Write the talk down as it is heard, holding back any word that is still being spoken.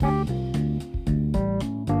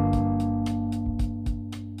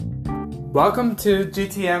Welcome to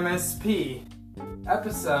GTMSP,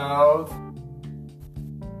 episode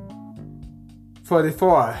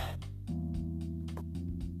 44,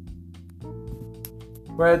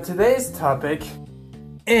 where today's topic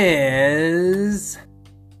is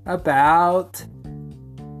about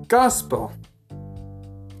gospel.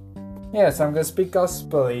 Yes, I'm going to speak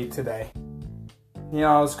gospel-y today. You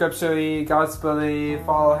know, scripturally, gospel-y,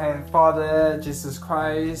 follow Him, Father, Jesus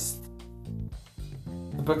Christ,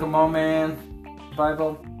 the Book of Mormon, the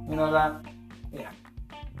Bible, you know that? Yeah.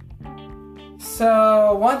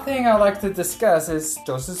 So, one thing I'd like to discuss is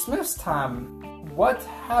Joseph Smith's time. What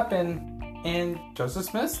happened in Joseph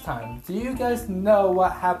Smith's time? Do you guys know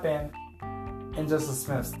what happened in Joseph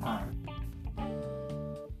Smith's time?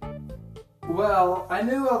 Well, I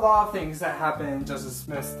knew a lot of things that happened in Joseph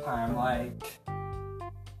Smith's time,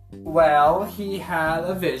 he had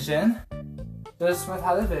a vision. Joseph Smith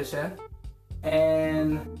had a vision.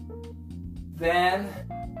 And then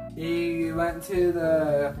he went to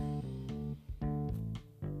the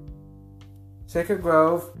Sacred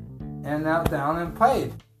Grove and knelt down and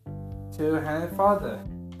prayed to Heavenly Father.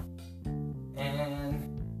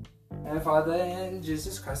 And Heavenly Father and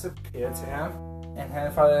Jesus Christ appeared to him, and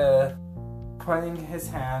Heavenly Father pointing his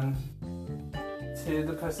hand to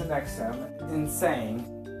the person next to him and saying,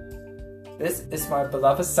 "This is my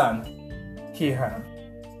beloved Son, hear him."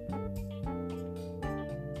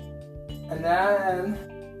 And then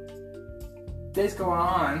days go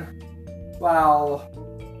on while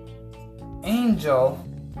Angel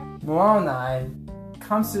Moroni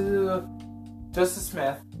comes to Joseph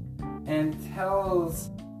Smith and tells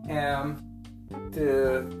him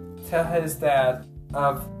to tell his dad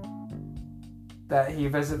of that he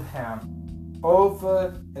visited him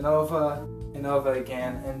over and over and over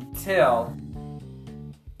again until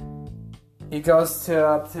he goes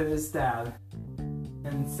up to his dad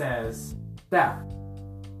and says, "Dad,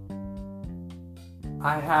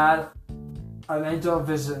 I had an angel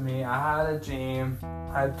visit me, I had a dream,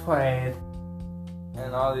 I prayed,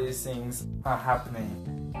 and all these things are happening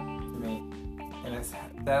to me." And his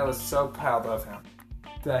dad was so proud of him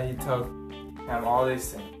that he told him all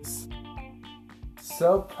these things.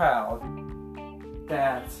 So proud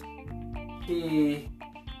that he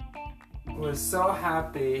was so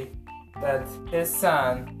happy that his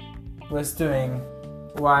son was doing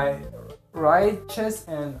righteous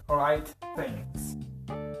and right things.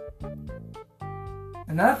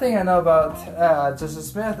 Another thing I know about Joseph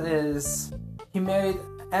Smith is he married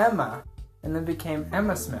Emma and then became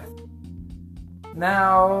Emma Smith.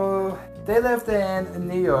 Now, they lived in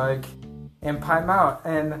New York in Palmyra.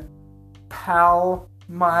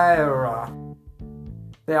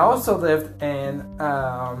 They also lived in,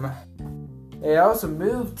 they also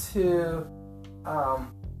moved to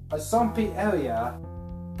a swampy area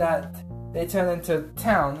that they turned into a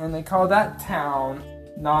town, and they call that town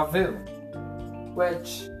Nauvoo,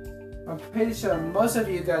 which I'm pretty sure most of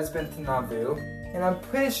you guys been to Nauvoo, and I'm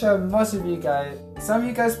pretty sure most of you guys, some of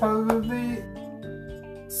you guys probably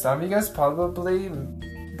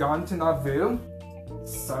gone to Nauvoo,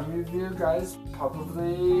 some of you guys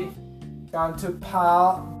probably gone to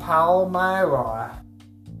Palmyra.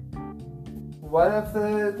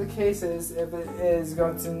 Whatever the case is, if it is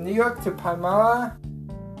going to New York to Palmyra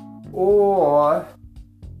or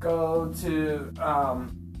go to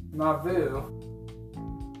Nauvoo,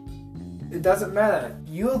 it doesn't matter.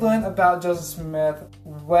 You learn about Joseph Smith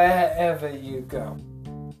wherever you go.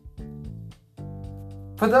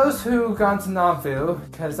 For those who've gone to Nauvoo,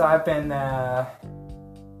 because I've been there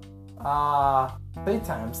 3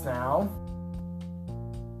 times now,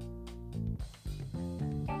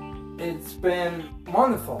 it's been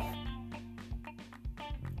wonderful.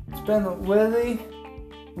 It's been really,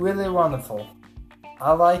 really wonderful.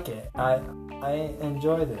 I like it. I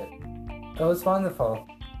enjoyed it. It was wonderful.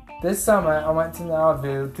 This summer I went to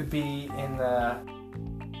Nauvoo to be in the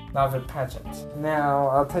Nauvoo pageant. Now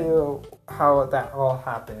I'll tell you how that all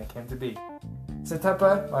happened. It came to be.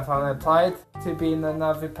 September, my family applied to be in the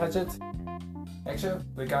Nauvoo pageant. Actually,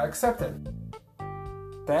 we got accepted.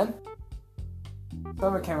 Then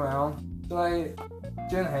summer came around,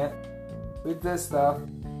 June hit, we did stuff,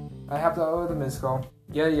 I helped out with the musical,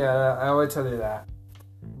 I already told you that.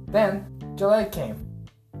 Then, July came.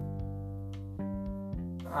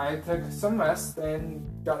 I took some rest and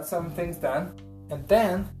got some things done, and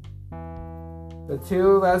then, the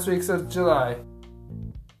 2 last weeks of July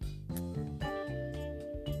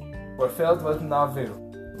were filled with Nauvoo.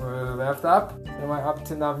 We left up, we went up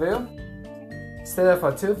to Nauvoo, stayed there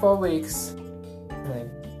for 2 full weeks, and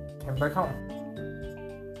then came back home.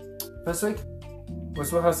 First week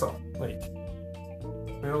was rehearsal week.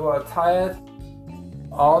 We were tired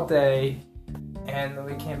all day, and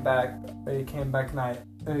we came back to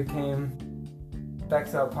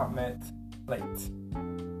the apartment late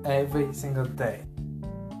every single day.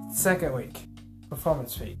 Second week,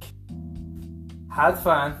 performance week. Had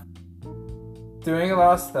fun, doing a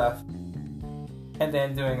lot of stuff, and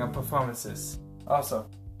then doing our performances. Also,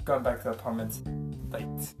 going back to the apartment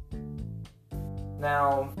late.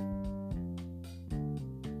 Now,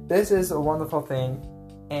 this is a wonderful thing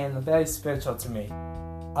and very spiritual to me.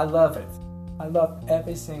 I love it. I love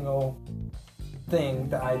every single thing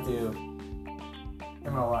that I do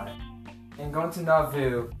in my life. And going to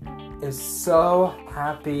Nauvoo is so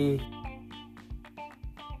happy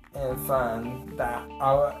and fun that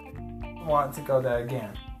I want to go there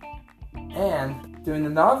again. And doing the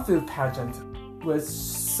Nauvoo pageant was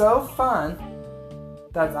so fun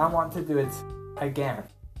that I want to do it again.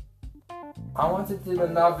 I want to do the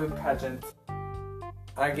Nauvoo pageant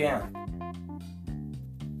again.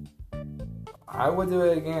 I would do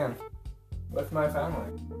it again with my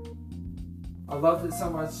family. I loved it so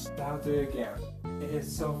much that I'll do it again. It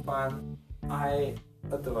is so fun. I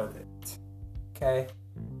adored it. Okay?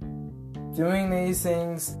 Doing these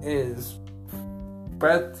things is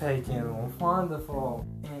breathtaking, wonderful,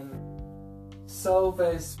 and so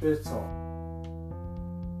very spiritual.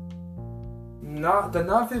 The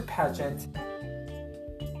Nauvoo pageant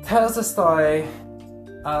tells the story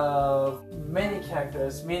of many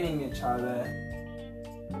characters meeting each other.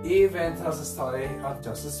 Even tells the story of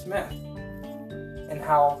Joseph Smith and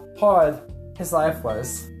how hard his life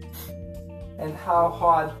was, and how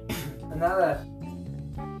hard another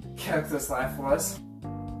character's life was,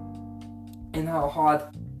 and how hard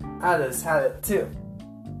others had it too.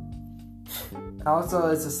 Also,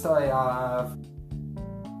 it's a story of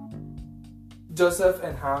Joseph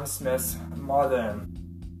and Hiram Smith's mother.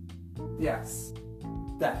 Yes,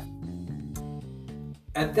 that.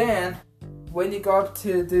 And then, when you go up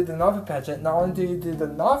to do the Nauvoo pageant, not only do you do the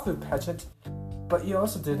Nauvoo pageant, but you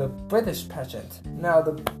also do the British pageant. Now,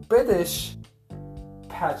 the British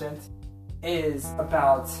pageant is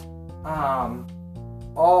about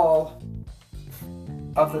all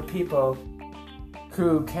of the people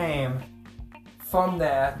who came from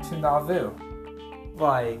there to Nauvoo.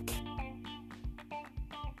 Like,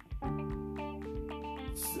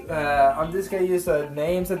 I'm just gonna use the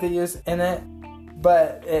names that they use in it,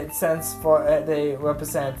 but it stands for they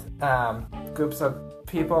represent groups of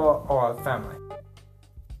people or family.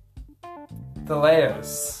 The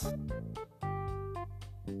layers,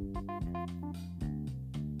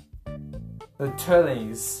 the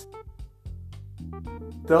Turleys,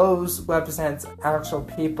 those represent actual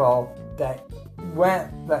people that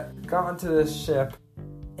got onto the ship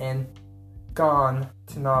and gone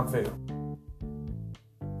to Nauvoo.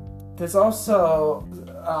 There's also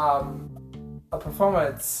a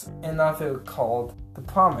performance in Nauvoo called The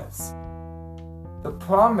Promise. The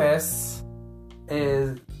Promise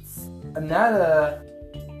is another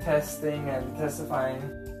testing and testifying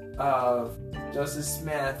of Joseph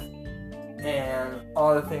Smith and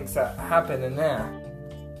all the things that happen in there,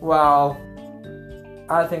 while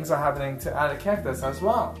other things are happening to other characters as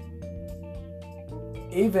well.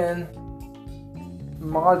 Even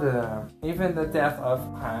martyrdom, even the death of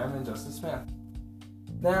Hiram and Joseph Smith.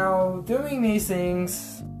 Now, doing these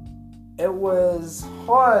things, it was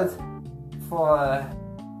hard for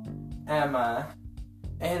Emma,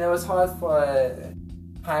 and it was hard for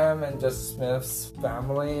Hiram and Joseph Smith's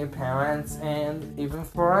family, parents, and even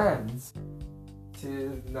friends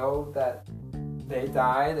to know that they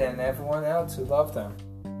died and everyone else who loved them.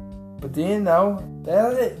 But do you know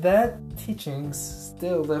that teachings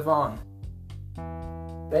still live on?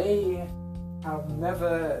 They have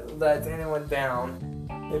never let anyone down.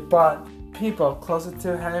 They brought people closer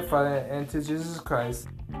to Heavenly Father and to Jesus Christ,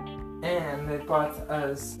 and they brought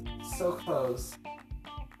us so close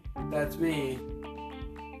that we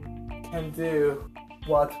can do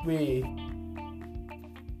what we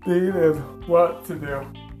needed what to do.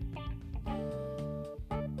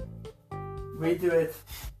 We do it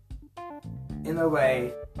in a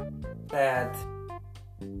way that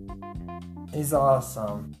is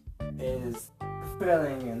awesome, is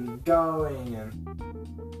fulfilling and going and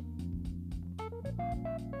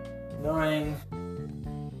knowing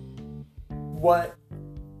what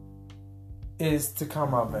is to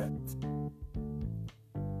come of it.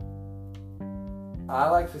 I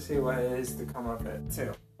like to see what it is to come of it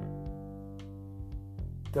too.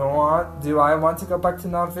 Do I want to go back to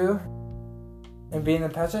Nauvoo and be in the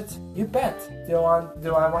pageant? You bet. Do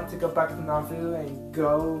I want to go back to Nauvoo and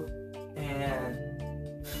go and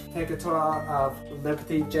take a tour of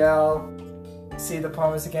Liberty Jail, see the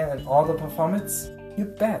performance again and all the performance? You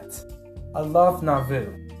bet. I love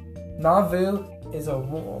Nauvoo. Nauvoo is a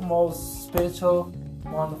most spiritual,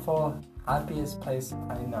 wonderful, happiest place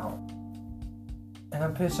I know. And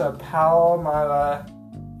I'm pretty sure Palmyra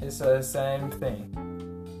is the same thing.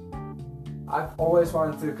 I've always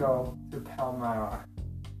wanted to go to Palmyra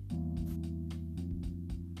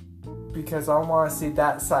because I want to see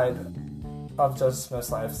that side of Joseph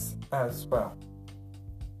Smith's life as well.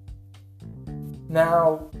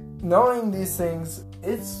 Now, knowing these things,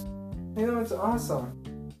 it's awesome.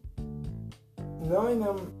 Knowing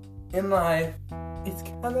them in life, it's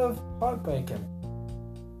kind of heartbreaking.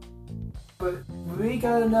 But we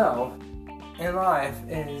gotta know in life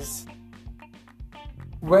is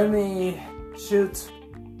when we shoot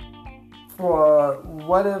for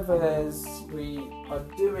whatever it is we are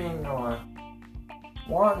doing or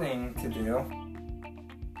wanting to do,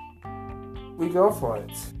 we go for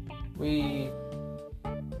it. We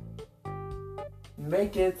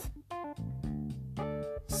make it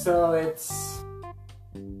so it's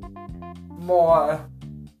more,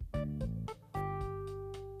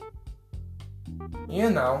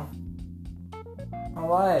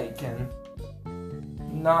 alike and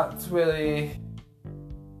not really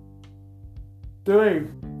doing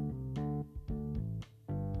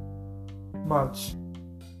much.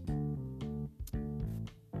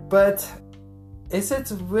 But is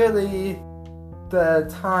it really the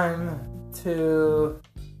time to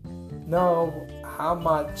know how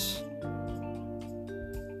much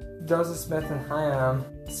Joseph Smith and Hyam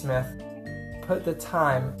Smith put the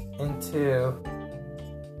time into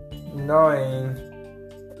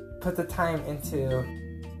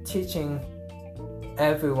teaching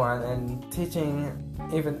everyone and teaching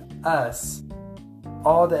even us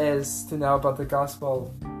all there is to know about the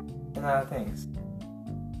gospel and other things?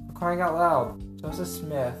 For crying out loud, Joseph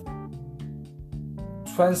Smith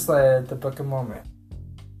translated the Book of Mormon.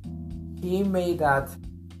 He made that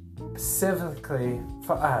specifically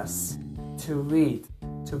for us to read,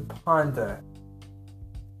 to ponder,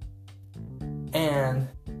 and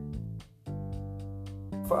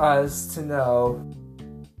for us to know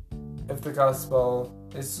if the gospel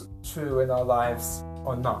is true in our lives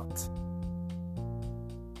or not.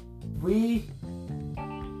 We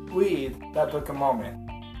read that Book of Mormon.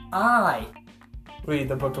 I read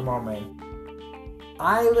the Book of Mormon.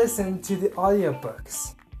 I listen to the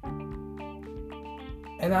audiobooks.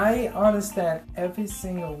 And I understand every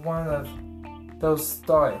single one of those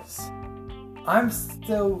stories. I'm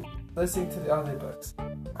still listening to the audiobooks.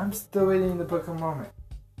 I'm still reading the Book of Mormon.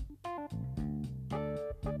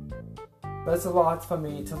 There's a lot for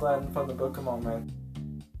me to learn from the Book of Mormon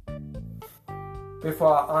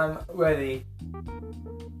before I'm ready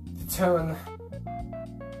to turn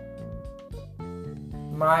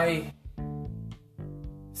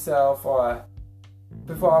myself, or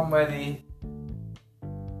before I'm ready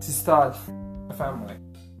to start a family.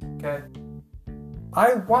 Okay?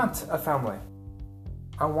 I want a family.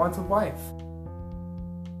 I want a wife.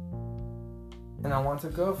 And I want a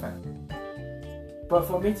girlfriend. But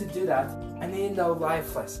for me to do that, I need to know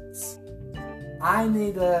life lessons. I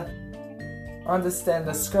need to understand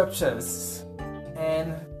the scriptures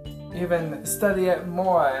and even study it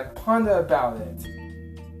more and ponder about it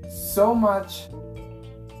so much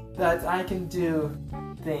that I can do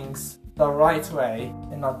things the right way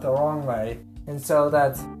and not the wrong way, and so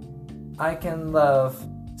that I can love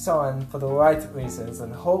someone for the right reasons,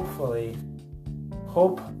 and hopefully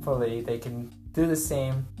they can do the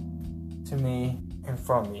same to me and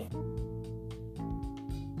for me.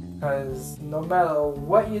 Because no matter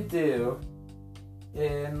what you do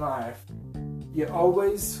in life, you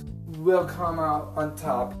always will come out on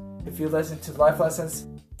top if you listen to life lessons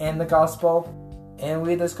and the gospel and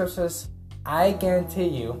read the scriptures. I guarantee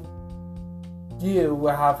you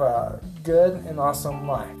will have a good and awesome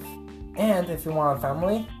life. And if you want a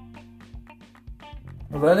family,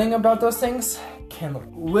 learning about those things can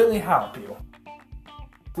really help you.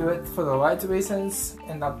 Do it for the right reasons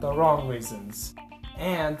and not the wrong reasons.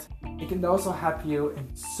 And it can also help you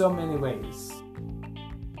in so many ways.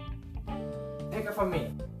 Take it from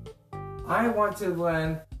me. I want to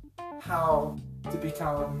learn how to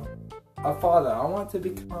become a father. I want to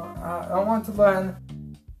learn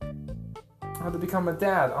how to become a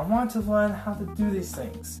dad. I want to learn how to do these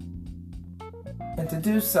things. And to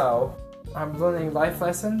do so, I'm learning life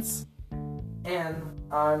lessons and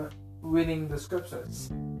I'm reading the scriptures.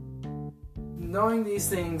 Knowing these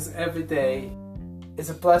things every day is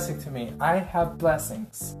a blessing to me. I have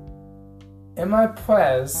blessings. In my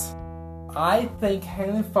prayers, I thank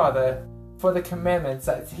Heavenly Father for the commandments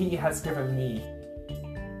that He has given me.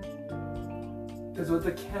 Because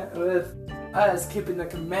with us keeping the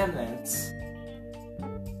commandments,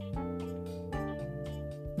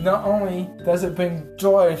 not only does it bring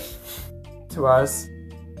joy to us,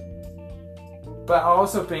 but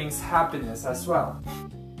also brings happiness as well.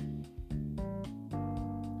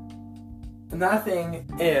 Another thing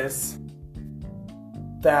is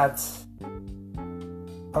that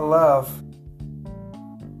I love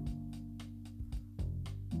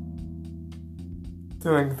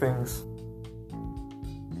doing things.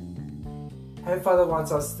 Heavenly Father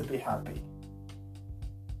wants us to be happy.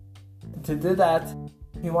 And to do that,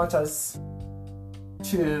 He wants us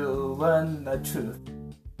to learn the truth,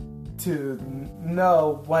 to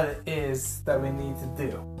know what it is that we need to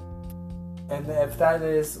do. And if that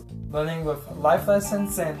is learning with life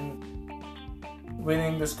lessons and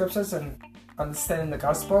reading the scriptures and understanding the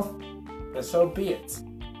gospel, then so be it.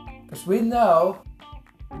 Because we know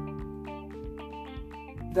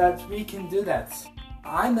that we can do that.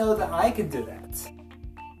 I know that I can do that.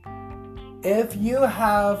 If you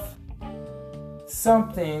have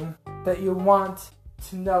something that you want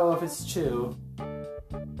to know if it's true,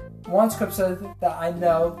 one scripture that I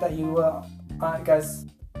know that you will, guys,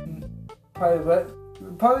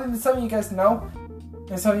 probably some of you guys know,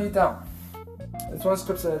 and some of you don't. It's one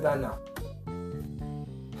scripture that I know.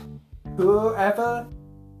 Whoever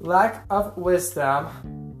lack of wisdom,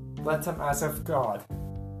 let him ask of God.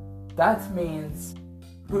 That means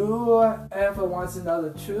whoever wants to know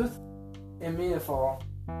the truth and meaningful,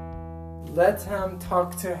 let him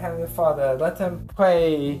talk to Heavenly Father. Let him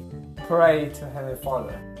pray to Heavenly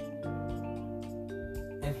Father.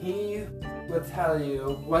 And He will tell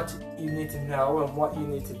you what you need to know and what you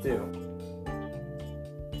need to do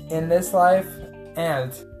in this life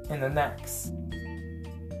and in the next.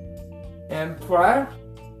 In prayer,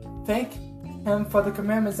 thank Him for the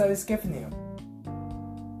commandments that He's given you.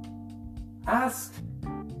 Ask,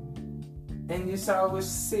 and you shall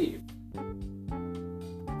receive.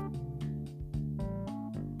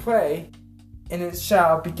 Pray, and it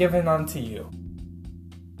shall be given unto you.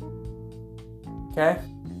 Okay?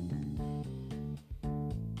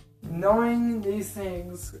 Knowing these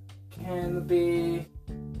things can be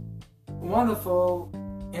wonderful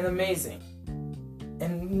and amazing.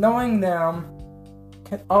 And knowing them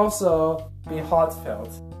can also be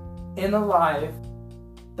heartfelt in a life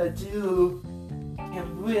that you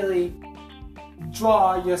can really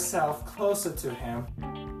draw yourself closer to Him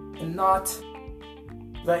and not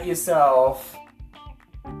let yourself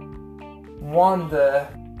wander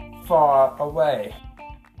far away.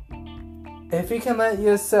 If you can let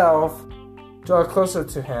yourself draw closer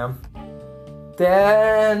to Him,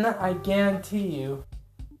 then I guarantee you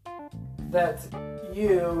that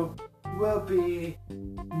you will be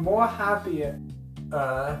more happier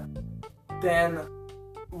than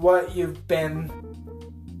what you've been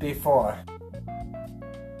before.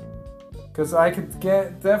 Because I could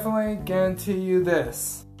definitely guarantee you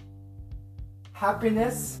this.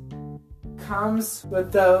 Happiness comes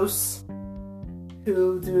with those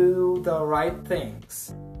who do the right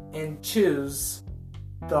things and choose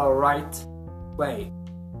the right way.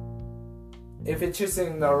 If you're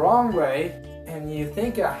choosing the wrong way and you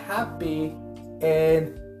think you're happy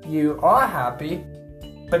and you are happy,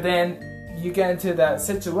 but then you get into that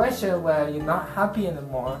situation where you're not happy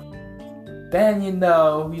anymore, then you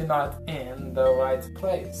know you're not in the right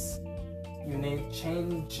place. You need to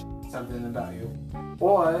change something about you.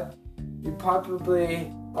 Or you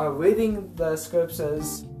probably are reading the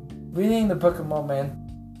scriptures, reading the Book of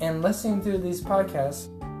Mormon, and listening to these podcasts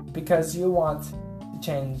because you want to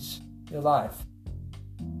change your life.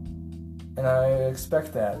 And I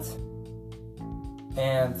expect that.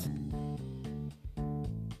 And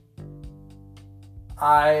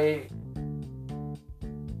I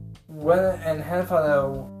wouldn't, and Heavenly Father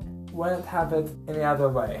wouldn't have it any other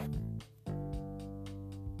way.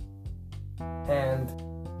 And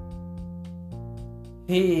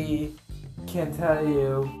He can tell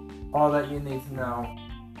you all that you need to know.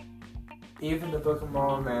 Even the Book of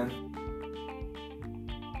Mormon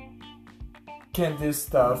can do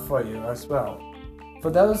stuff for you as well. For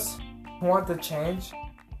those who want to change,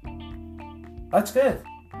 that's good.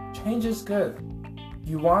 Change is good.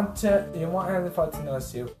 You want Heavenly Father to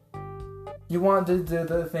notice you. You want to do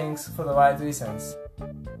the things for the right reasons.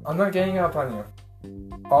 I'm not getting up on you.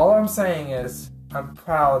 All I'm saying is, I'm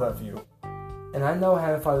proud of you. And I know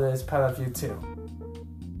Heavenly Father is proud of you too.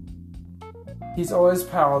 He's always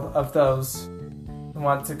proud of those who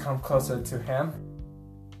want to come closer to Him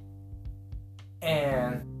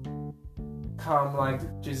and come like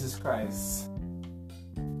Jesus Christ.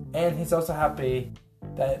 And He's also happy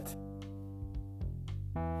that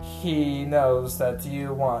he knows that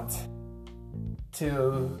you want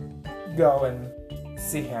to go and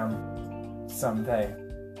see him someday.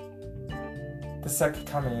 The second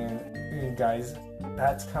coming, you guys,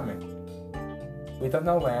 that's coming. We don't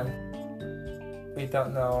know when. We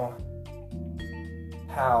don't know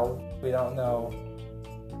how. We don't know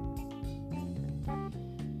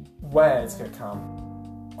where it's gonna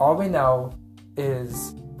come. All we know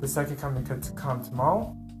is the second coming could come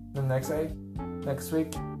tomorrow, the next day, next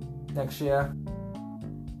week, next year.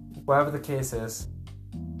 Whatever the case is,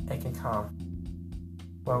 it can come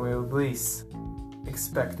when we least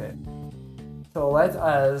expect it. So let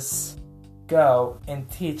us go and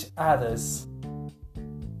teach others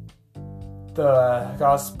the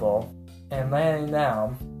gospel and laying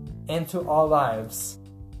down into our lives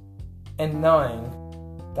and knowing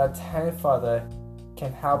that Heavenly Father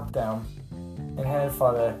can help them and Heavenly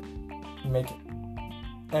Father can make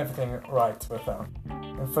everything right with them.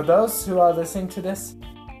 And for those who are listening to this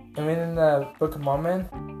and reading the Book of Mormon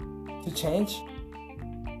to change,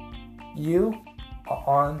 you are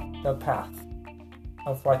on the path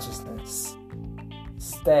of righteousness.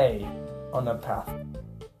 Stay on the path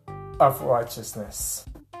of righteousness.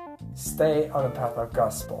 Stay on the path of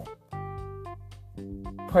gospel.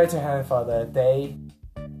 Pray to Heavenly Father day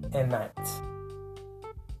and night.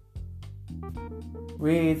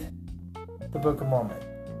 Read the Book of Mormon.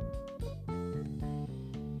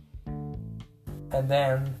 And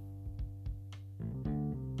then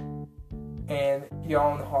in your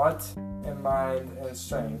own heart and mind and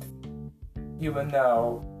strength, you will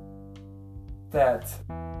know that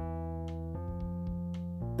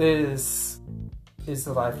this is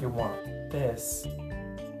the life you want. This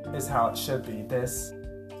is how it should be. This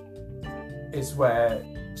is where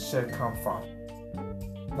it should come from.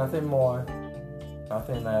 Nothing more,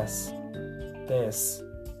 nothing less. This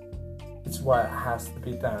is what has to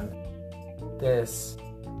be done. This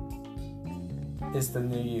is the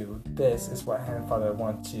new you. This is what Heavenly Father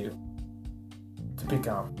wants you to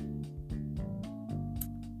become.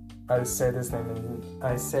 I say this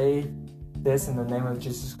in the name of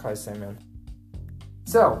Jesus Christ, amen.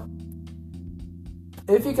 So,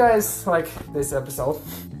 if you guys like this episode,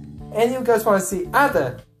 and you guys want to see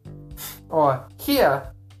other or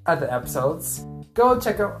hear other episodes, go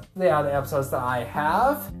check out the other episodes that I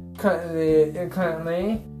have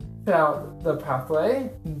currently throughout the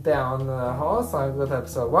pathway down the hall, starting with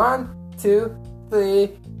episode 1, 2,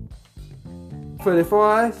 3,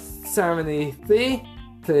 34, 73,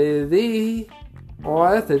 30,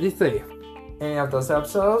 or 33. Any of those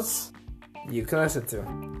episodes you can listen to.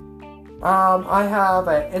 I have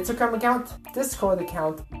an Instagram account, Discord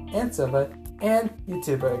account, and server, and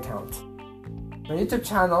YouTube account. My YouTube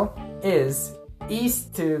channel is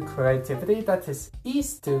East to Creativity. That is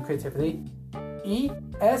East to Creativity.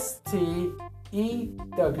 ESTEW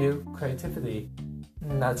Creativity.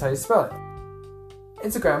 And that's how you spell it.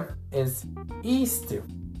 Instagram is Eastu.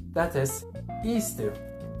 That is Eastu.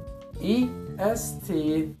 EST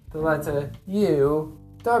the letter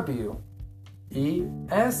UW.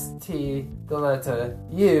 EST the letter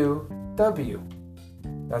UW.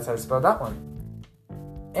 That's how you spell that one.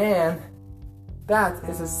 And that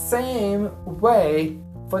is the same way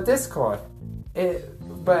for Discord.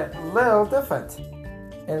 But a little different.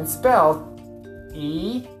 And spelled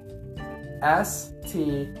EST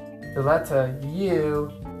the letter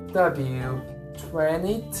UW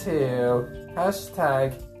 22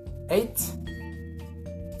 hashtag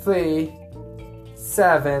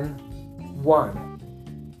 8371.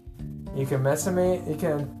 You can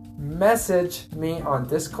message me on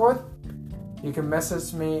Discord. You can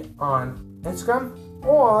message me on Instagram,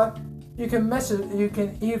 or you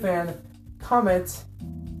can even comment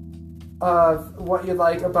of what you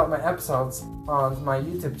like about my episodes on my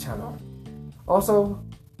YouTube channel. Also,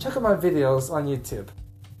 check out my videos on YouTube.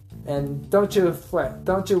 And don't you fret,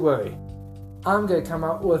 don't you worry. I'm gonna come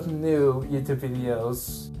out with new YouTube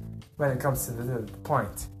videos when it comes to the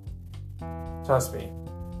point. Trust me.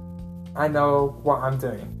 I know what I'm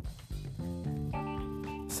doing.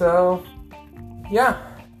 So, yeah.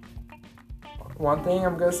 One thing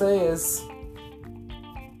I'm gonna say is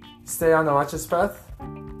stay on the righteous path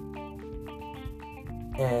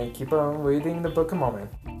and keep on reading the Book of Mormon.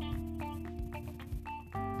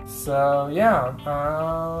 So yeah,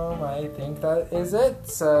 I think that is it.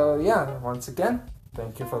 So yeah, once again,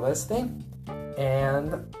 thank you for listening,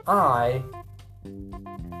 and I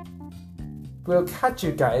will catch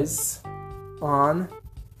you guys on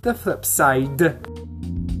the flip side.